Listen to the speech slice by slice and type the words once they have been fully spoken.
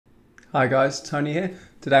Hi guys, Tony here.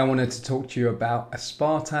 Today I wanted to talk to you about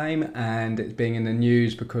aspartame and it being in the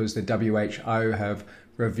news because the WHO have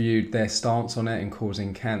reviewed their stance on it in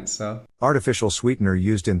causing cancer. Artificial sweetener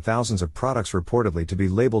used in thousands of products reportedly to be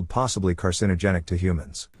labeled possibly carcinogenic to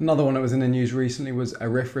humans. Another one that was in the news recently was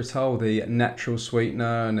erythritol, the natural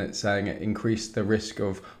sweetener, and it's saying it increased the risk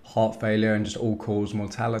of heart failure and just all-cause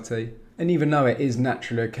mortality. And even though it is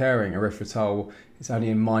naturally occurring, erythritol, it's only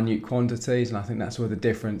in minute quantities, and I think that's where the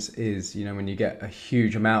difference is, when you get a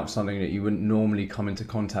huge amount of something that you wouldn't normally come into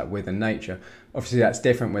contact with in nature. Obviously that's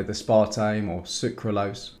different with aspartame or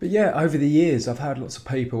sucralose. But yeah, over the years I've had lots of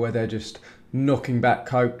people where they're just knocking back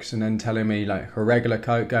Cokes and then telling me like a regular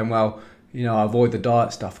Coke going, well, I avoid the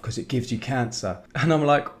diet stuff because it gives you cancer. And I'm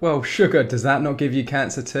like, well, sugar, does that not give you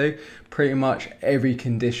cancer too? Pretty much every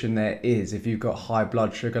condition there is. If you've got high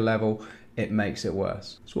blood sugar level, it makes it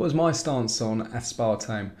worse. So what is my stance on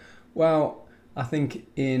aspartame? Well, I think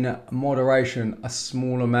in moderation, a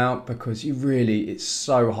small amount, because it's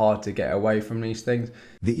so hard to get away from these things.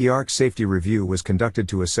 The EARC safety review was conducted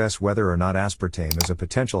to assess whether or not aspartame is a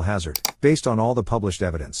potential hazard. Based on all the published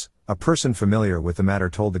evidence, a person familiar with the matter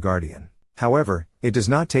told The Guardian. However, it does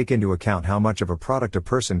not take into account how much of a product a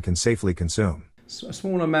person can safely consume. So a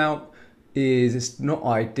small amount it's not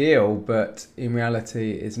ideal, but in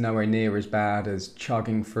reality it's nowhere near as bad as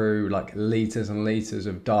chugging through like litres and litres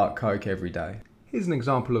of dark Coke every day. Here's an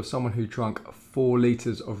example of someone who drank 4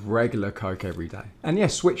 litres of regular Coke every day. And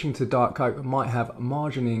yes, switching to dark Coke might have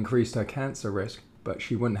marginally increased her cancer risk, but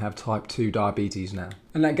she wouldn't have type 2 diabetes now.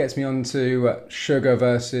 And that gets me on to sugar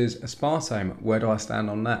versus aspartame. Where do I stand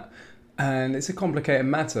on that? And it's a complicated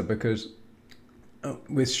matter because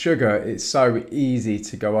with sugar, it's so easy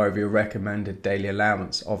to go over your recommended daily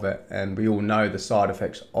allowance of it, and we all know the side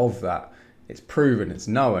effects of that. It's proven, it's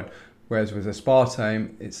known. Whereas with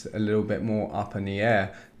aspartame, it's a little bit more up in the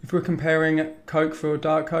air. If we're comparing Coke for a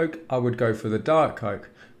Diet Coke, I would go for the Diet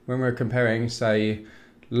Coke. When we're comparing, say,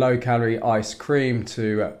 low-calorie ice cream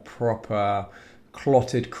to proper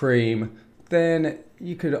clotted cream, then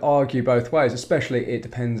you could argue both ways, especially it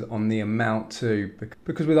depends on the amount too.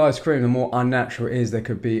 Because with ice cream, the more unnatural it is, there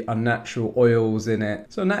could be unnatural oils in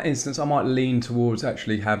it. So in that instance, I might lean towards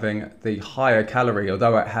actually having the higher calorie,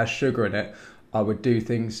 although it has sugar in it. I would do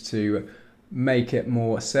things to make it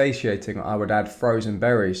more satiating. I would add frozen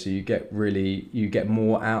berries so you get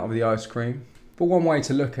more out of the ice cream. But one way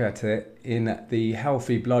to look at it, in the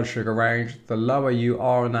healthy blood sugar range, the lower you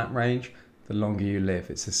are in that range, the longer you live.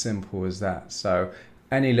 It's as simple as that. So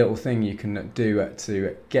any little thing you can do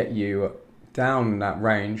to get you down that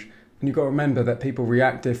range. And you've got to remember that people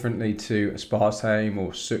react differently to aspartame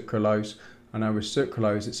or sucralose. I know with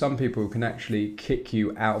sucralose, that some people can actually kick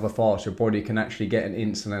you out of a fast. Your body can actually get an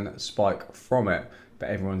insulin spike from it, but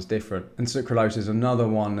everyone's different. And sucralose is another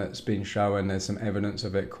one that's been shown. There's some evidence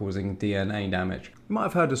of it causing DNA damage. You might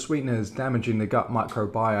have heard of sweeteners damaging the gut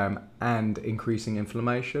microbiome and increasing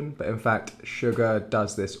inflammation, but in fact, sugar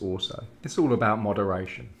does this also. It's all about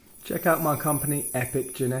moderation. Check out my company,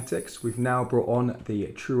 Epic Genetics. We've now brought on the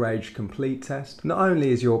True Age Complete test. Not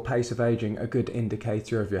only is your pace of aging a good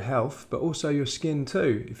indicator of your health, but also your skin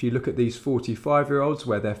too. If you look at these 45-year-olds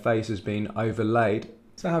where their face has been overlaid.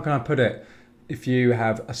 So how can I put it? If you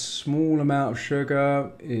have a small amount of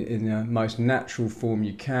sugar in the most natural form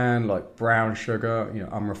you can, like brown sugar,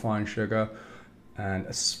 unrefined sugar, and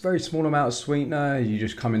a very small amount of sweetener, you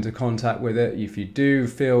just come into contact with it. If you do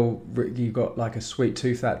feel you've got like a sweet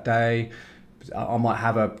tooth that day, I might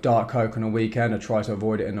have a Diet Coke on a weekend or try to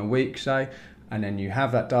avoid it in a week, say, and then you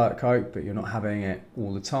have that Diet Coke, but you're not having it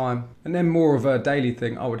all the time. And then more of a daily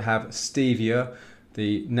thing, I would have stevia,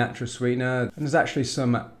 the natural sweetener. And there's actually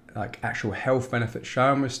some actual health benefits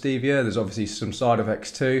shown with stevia. There's obviously some side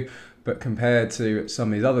effects too, but compared to some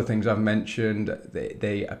of these other things I've mentioned,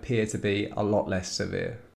 they appear to be a lot less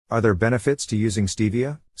severe. Are there benefits to using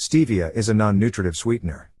stevia? Stevia is a non-nutritive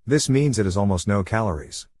sweetener. This means it has almost no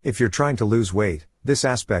calories. If you're trying to lose weight, this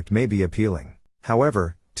aspect may be appealing.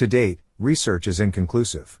 However, to date, research is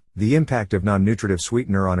inconclusive. The impact of non-nutritive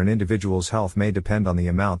sweetener on an individual's health may depend on the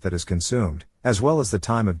amount that is consumed, as well as the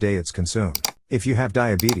time of day it's consumed. If you have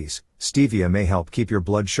diabetes, stevia may help keep your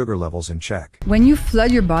blood sugar levels in check. When you flood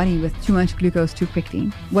your body with too much glucose too quickly,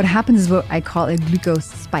 what happens is what I call a glucose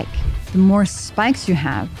spike. The more spikes you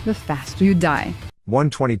have, the faster you die. One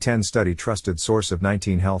 2010 study trusted source of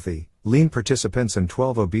 19 healthy, lean participants and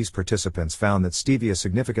 12 obese participants found that stevia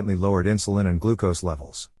significantly lowered insulin and glucose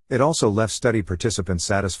levels. It also left study participants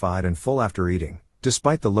satisfied and full after eating,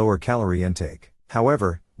 despite the lower calorie intake.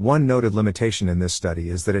 However, one noted limitation in this study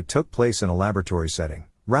is that it took place in a laboratory setting,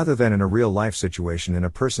 rather than in a real-life situation in a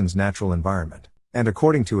person's natural environment. And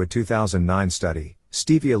according to a 2009 study,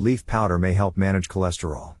 stevia leaf powder may help manage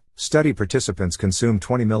cholesterol. Study participants consumed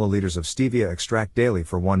 20 milliliters of stevia extract daily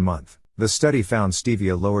for 1 month. The study found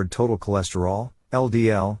stevia lowered total cholesterol,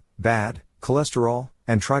 LDL, bad cholesterol,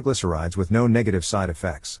 and triglycerides with no negative side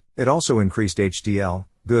effects. It also increased HDL,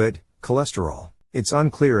 good cholesterol. It's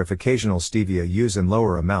unclear if occasional stevia use in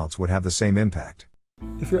lower amounts would have the same impact.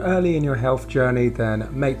 If you're early in your health journey, then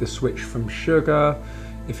make the switch from sugar.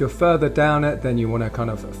 If you're further down it, then you want to kind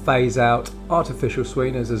of phase out artificial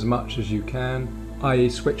sweeteners as much as you can, i.e.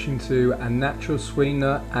 switching to a natural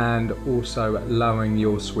sweetener and also lowering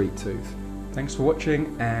your sweet tooth. Thanks for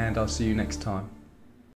watching, and I'll see you next time.